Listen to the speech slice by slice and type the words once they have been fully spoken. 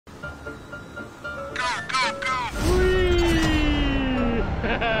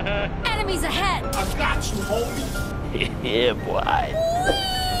Enemies ahead! I got you, homie. Yeah, boy.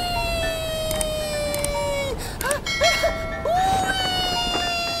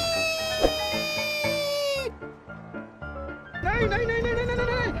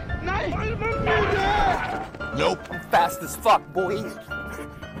 Nope. I'm fast as fuck, boy.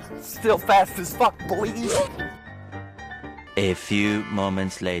 Still fast as fuck, boy. A few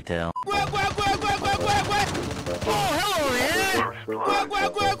moments later. Oh, hello there.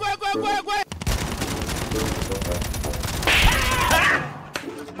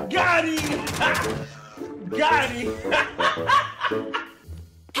 Got him. Got him.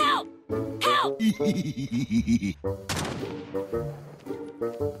 Help! Help!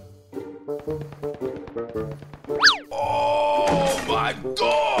 Oh my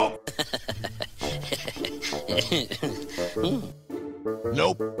God!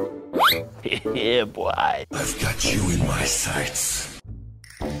 Nope. Yeah, boy. I've got you in my sights.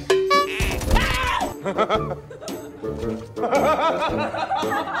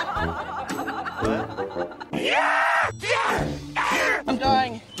 I'm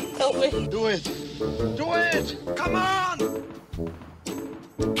dying. Help me. Do it. Do it. Come on.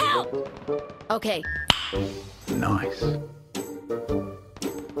 Help! Okay. Nice. I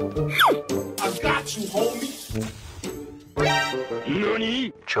got you, homie.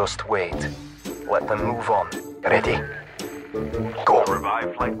 Nani? Just wait. Let them move on. Ready? Go. The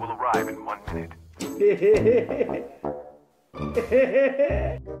revived flight will arrive in 1 minute.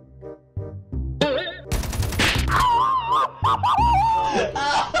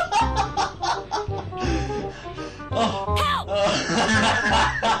 Help!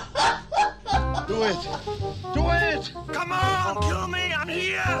 Do it. Do it. Come on, kill me. I'm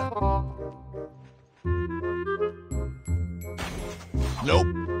here. Nope.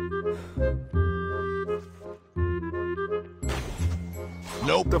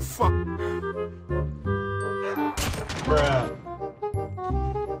 Nope. The fuck? Bruh.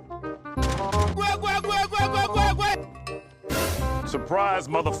 Surprise,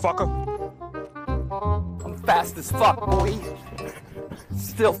 motherfucker! I'm fast as fuck, boy.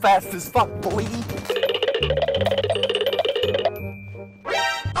 Still fast as fuck, boy.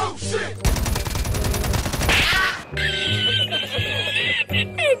 Oh shit!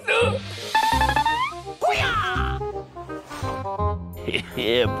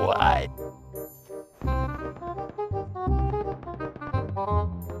 Yeah, boy.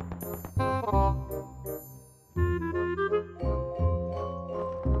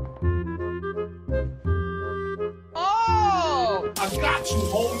 Oh! I got you,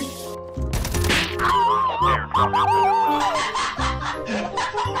 homie. The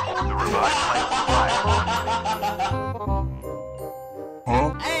revived flight will arrive. Huh?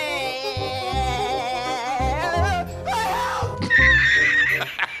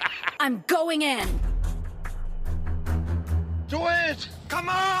 I'm going in! Do it. Come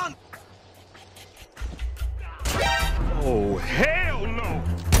on. Oh, hell no!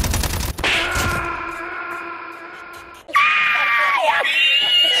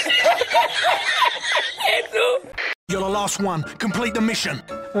 You're the last one. Complete the mission.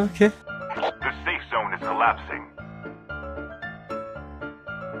 Okay. The safe zone is collapsing.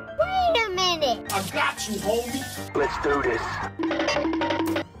 Wait a minute. I got you, homie. Let's do this.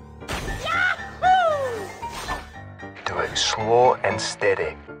 Do it slow and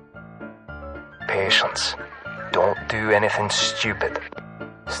steady. Patience. Don't do anything stupid.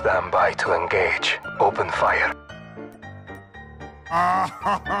 Stand by to engage. Open fire.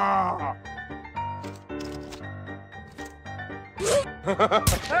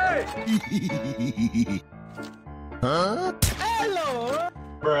 Hey! Huh? Hello!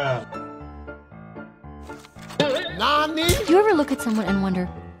 Bruh. Nani? Do you ever look at someone and wonder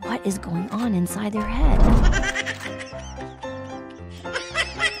what is going on inside their head?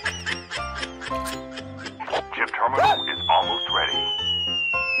 Chip terminal is almost ready.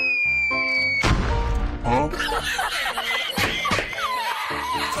 Huh?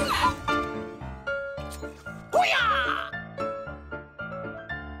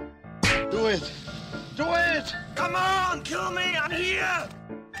 Do it! Do it! Come on, kill me! I'm here!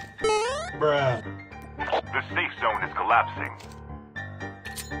 Bruh. The safe zone is collapsing.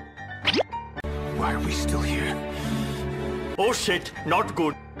 Why are we still here? Oh shit, not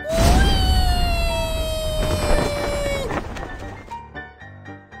good.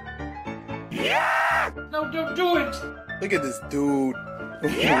 Yeah! No, don't do it! Look at this dude.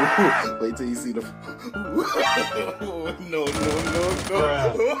 Wait till you see the. No.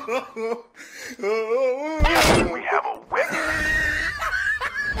 We have